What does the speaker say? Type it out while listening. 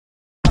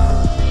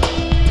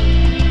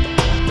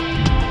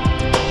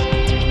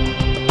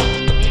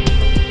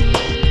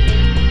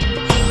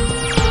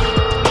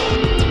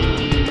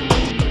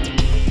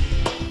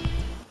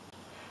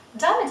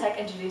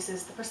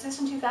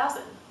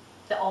2000,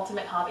 the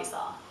ultimate hobby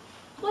saw.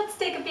 Let's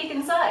take a peek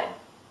inside.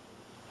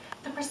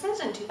 The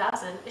Precision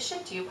 2000 is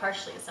shipped to you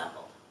partially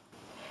assembled.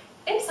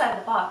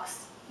 Inside the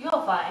box,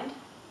 you'll find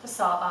the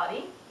saw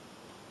body,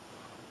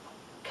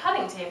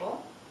 cutting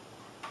table,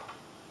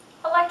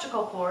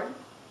 electrical cord,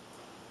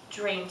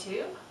 drain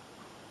tube,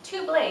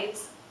 2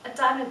 blades, a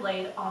diamond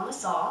blade on the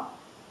saw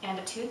and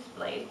a toothed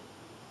blade,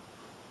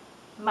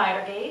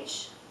 miter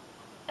gauge,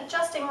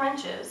 adjusting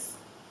wrenches,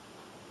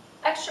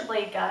 extra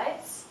blade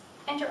guides,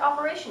 and your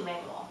operation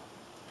manual.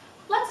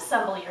 Let's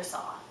assemble your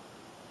saw.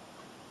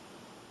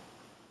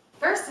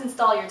 First,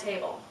 install your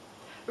table.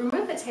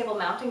 Remove the table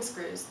mounting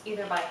screws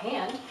either by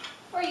hand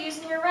or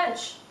using your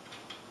wrench.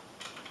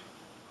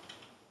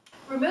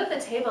 Remove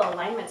the table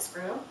alignment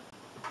screw.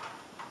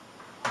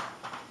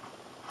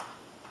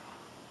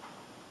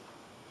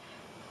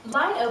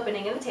 Line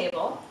opening in the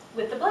table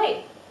with the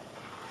blade.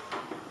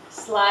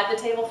 Slide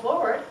the table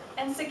forward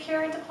and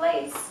secure into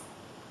place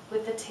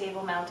with the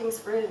table mounting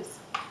screws.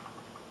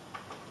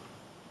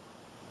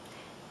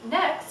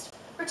 Next,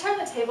 return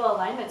the table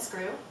alignment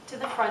screw to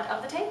the front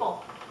of the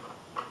table.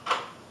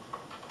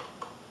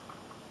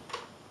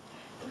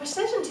 The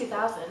Precision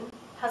 2000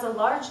 has a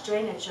large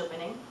drainage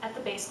opening at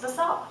the base of the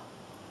saw.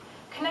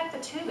 Connect the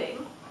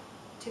tubing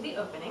to the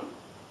opening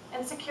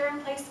and secure in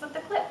place with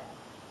the clip.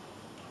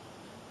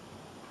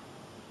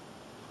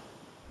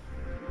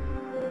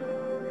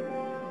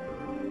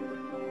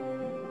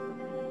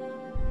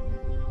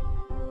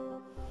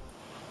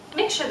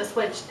 Make sure the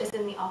switch is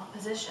in the off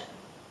position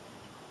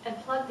and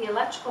plug the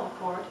electrical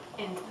cord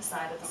into the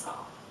side of the saw.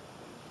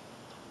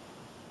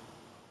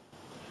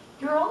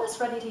 You're almost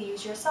ready to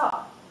use your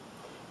saw.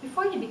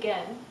 Before you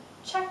begin,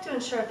 check to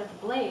ensure that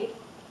the blade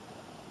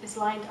is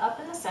lined up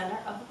in the center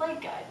of the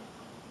blade guide.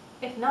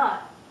 If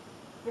not,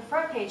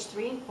 refer to page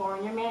 3 and 4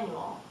 in your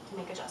manual to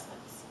make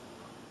adjustments.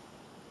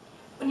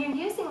 When you're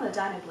using the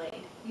diamond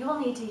blade, you will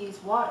need to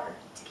use water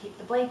to keep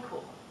the blade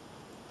cool.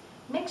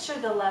 Make sure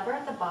the lever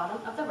at the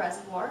bottom of the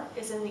reservoir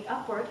is in the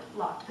upward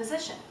locked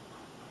position.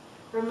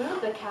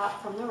 Remove the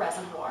cap from the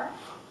reservoir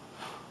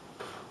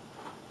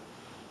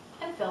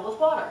and fill with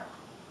water.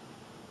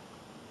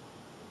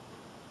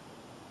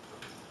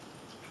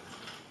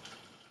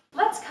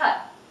 Let's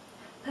cut.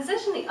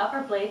 Position the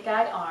upper blade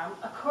guide arm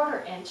a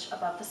 1/4 inch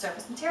above the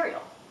surface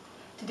material.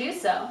 To do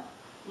so,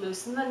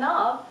 loosen the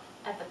knob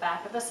at the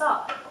back of the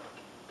saw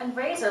and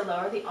raise or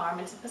lower the arm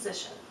into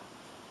position.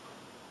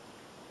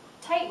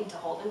 Tighten to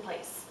hold in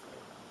place.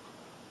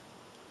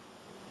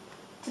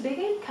 To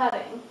begin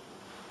cutting,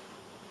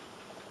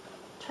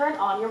 turn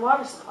on your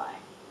water supply.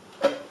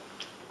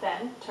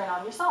 Then turn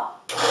on your saw.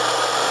 Push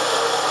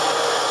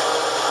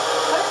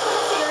the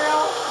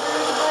material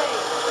through the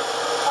blade,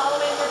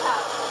 following your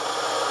path.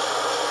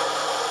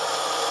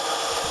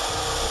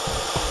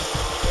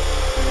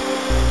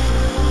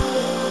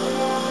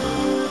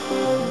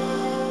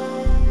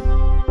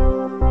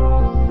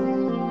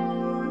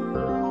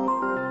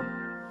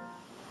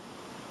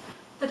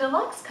 The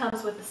Deluxe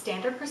comes with the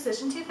standard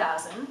Precision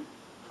 2000,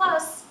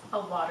 plus a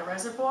water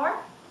reservoir,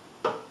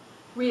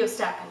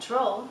 rheostat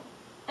control,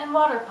 and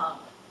water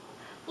pump.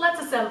 Let's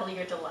assemble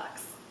your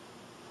Deluxe.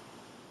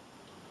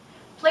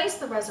 Place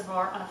the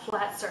reservoir on a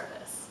flat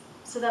surface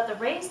so that the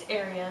raised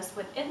areas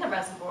within the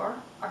reservoir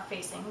are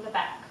facing the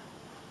back.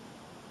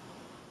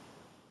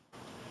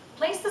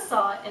 Place the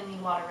saw in the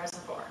water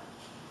reservoir,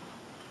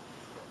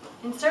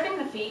 inserting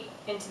the feet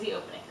into the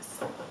openings.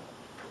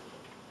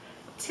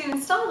 To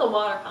install the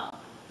water pump,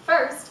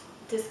 first,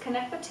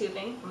 disconnect the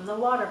tubing from the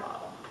water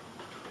bottle.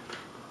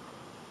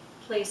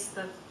 Place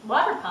the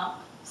water pump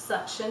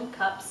suction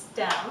cups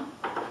down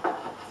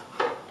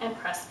and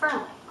press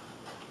firmly.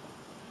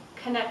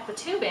 Connect the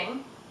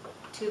tubing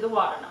to the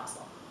water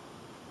nozzle.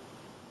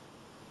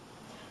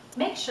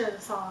 Make sure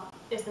the saw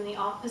is in the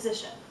off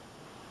position.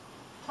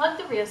 Plug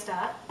the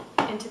rheostat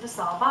into the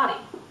saw body.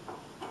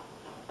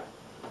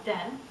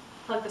 Then,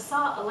 plug the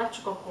saw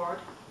electrical cord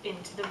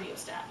into the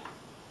rheostat.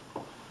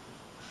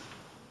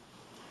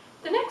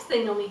 The next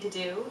thing you'll need to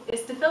do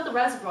is to fill the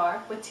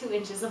reservoir with 2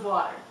 inches of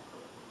water.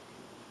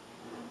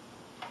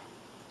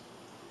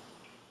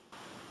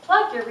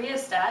 Plug your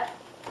rheostat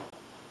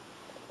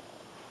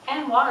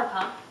and water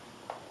pump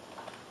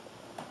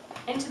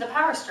into the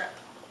power strip.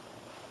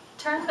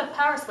 Turn the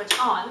power switch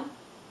on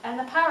and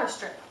the power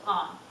strip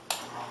on.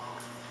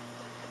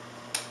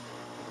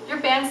 Your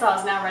bandsaw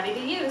is now ready to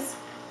use.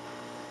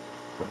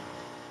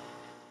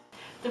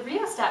 The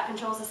rheostat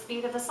controls the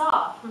speed of the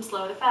saw from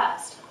slow to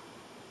fast.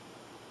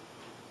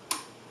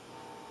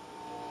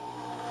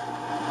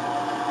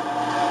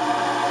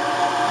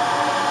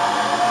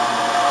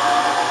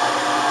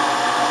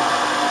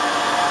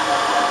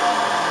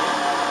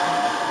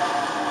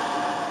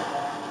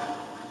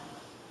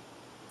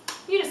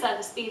 You decide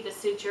the speed that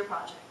suits your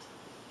project.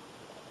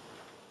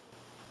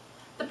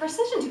 The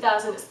Precision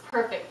 2000 is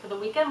perfect for the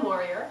weekend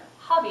warrior,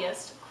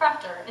 hobbyist,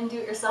 crafter, and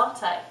do-it-yourself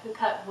type who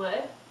cut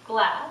wood,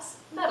 glass,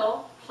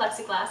 metal,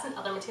 plexiglass, and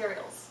other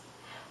materials.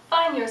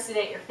 Find yours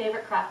today at your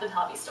favorite craft and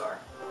hobby store.